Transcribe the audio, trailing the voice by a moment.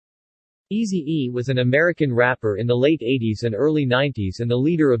Eazy-E was an American rapper in the late 80s and early 90s and the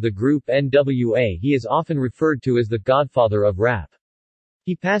leader of the group NWA. He is often referred to as the godfather of rap.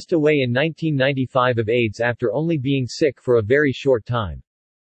 He passed away in 1995 of AIDS after only being sick for a very short time.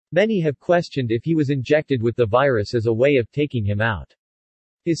 Many have questioned if he was injected with the virus as a way of taking him out.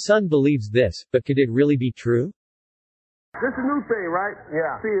 His son believes this, but could it really be true? This is a new thing, right?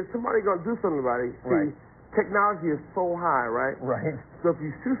 Yeah. See, if somebody gonna do something about it, Right. technology is so high, right? Right. So if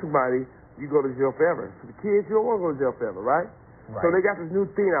you shoot somebody, you go to jail forever. For the kids, you don't want to go to jail forever, right? Right. So they got this new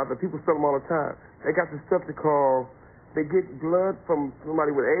thing out that people sell them all the time. They got this stuff they call, they get blood from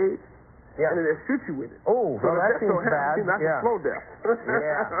somebody with AIDS, Yeah. and then they shoot you with it. Oh, So well, that that's seems so bad. happy, that's Yeah. a slow death.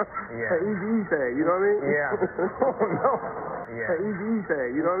 Yeah. An easy thing, you know what I mean? Yeah. Oh, no. Yeah. An easy thing,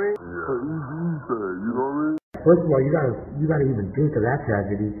 you know what I mean? An easy thing, you know what I mean? First of all, you gotta even think of that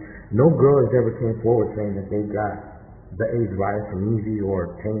tragedy. No girl has ever came forward saying that they got the AIDS virus from Easy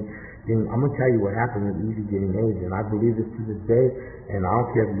or Tank. I'm gonna tell you what happened with Easy getting AIDS, and I believe this to this day. And I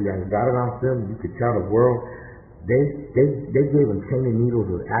don't care if you guys got it on film. You could tell the world. They gave him tainted needles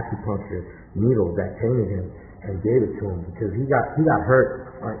with acupuncture needles that tainted him and gave it to him because he got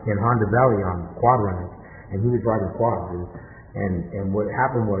hurt in Honda Valley on quad runs, and he was driving quads. And what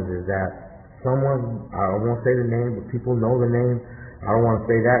happened was is that someone, I won't say the name, but people know the name. I don't want to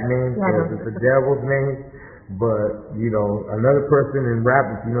say that name because it's the devil's name. But, you know, another person in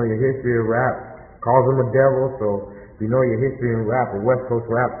rap, if you know your history of rap, calls him a devil. So if you know your history in rap or West Coast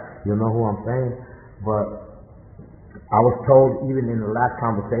rap, you'll know who I'm saying. But I was told even in the last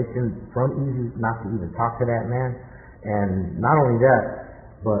conversation from Easy not to even talk to that man. And not only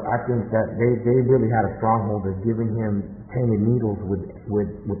that, but I think that they really had a stronghold of giving him tainted needles with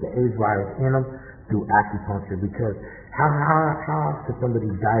the AIDS virus in them through acupuncture. Because how could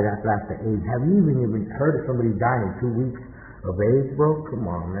somebody die that fast of AIDS? Have you even heard of somebody dying in 2 weeks of AIDS, bro? Come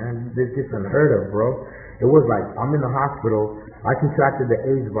on, man. This is unheard of, bro. It was like, I'm in the hospital, I contracted the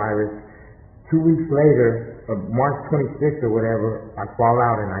AIDS virus, 2 weeks later, March 26th or whatever, I fall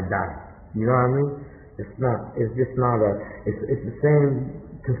out and I die. You know what I mean? It's the same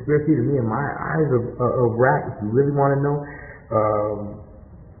conspiracy to me in my eyes of rap, if you really want to know.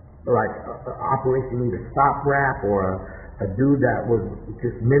 Like Operation Need to Stop Rap, or a dude that was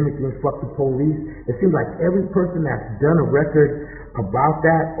just mimicking Fuck the Police. It seems like every person that's done a record about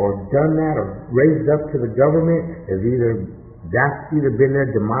that or done that or raised up to the government is that's either been their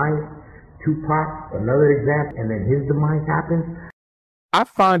demise. Tupac, another example, and then his demise happens. I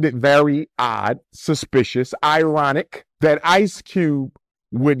find it very odd, suspicious, ironic that Ice Cube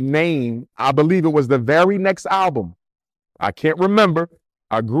would name, I believe it was the very next album. I can't remember.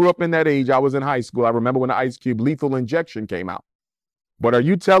 I grew up in that age. I was in high school. I remember when the Ice Cube Lethal Injection came out. But are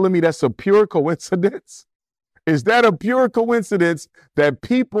you telling me that's a pure coincidence? Is that a pure coincidence that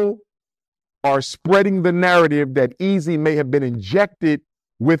people are spreading the narrative that Eazy may have been injected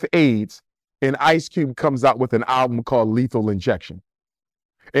with AIDS, and Ice Cube comes out with an album called Lethal Injection?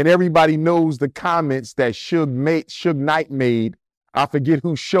 And everybody knows the comments that Suge Knight made. I forget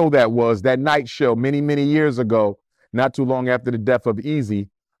whose show that was, that night show many, many years ago, not too long after the death of Eazy,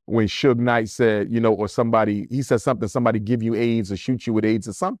 when Suge Knight said, you know, or he said something, somebody give you AIDS or shoot you with AIDS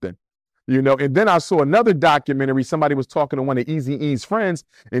or something, you know. And then I saw another documentary, somebody was talking to one of Eazy-E's friends,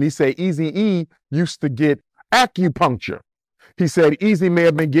 and he said Eazy-E used to get acupuncture. He said Eazy may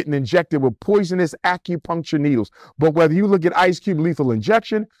have been getting injected with poisonous acupuncture needles. But whether you look at Ice Cube Lethal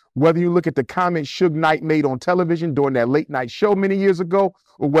Injection, whether you look at the comment Suge Knight made on television during that late night show many years ago,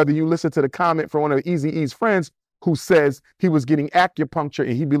 or whether you listen to the comment from one of Eazy-E's friends who says he was getting acupuncture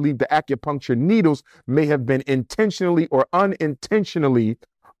and he believed the acupuncture needles may have been intentionally or unintentionally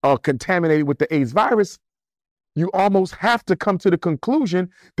contaminated with the AIDS virus, you almost have to come to the conclusion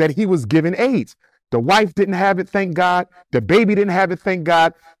that he was given AIDS. The wife didn't have it, thank God. The baby didn't have it, thank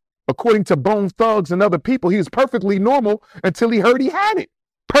God. According to Bone Thugs and other people, he was perfectly normal until he heard he had it.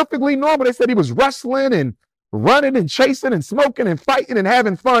 Perfectly normal. They said he was wrestling and running and chasing and smoking and fighting and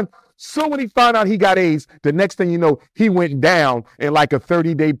having fun. So when he found out he got AIDS, the next thing you know, he went down in like a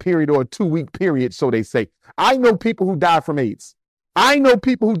 30-day period or a 2-week period, so they say. I know people who died from AIDS. I know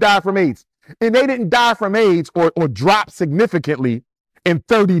people who died from AIDS. And they didn't die from AIDS or drop significantly in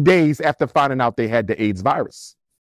 30 days after finding out they had the AIDS virus.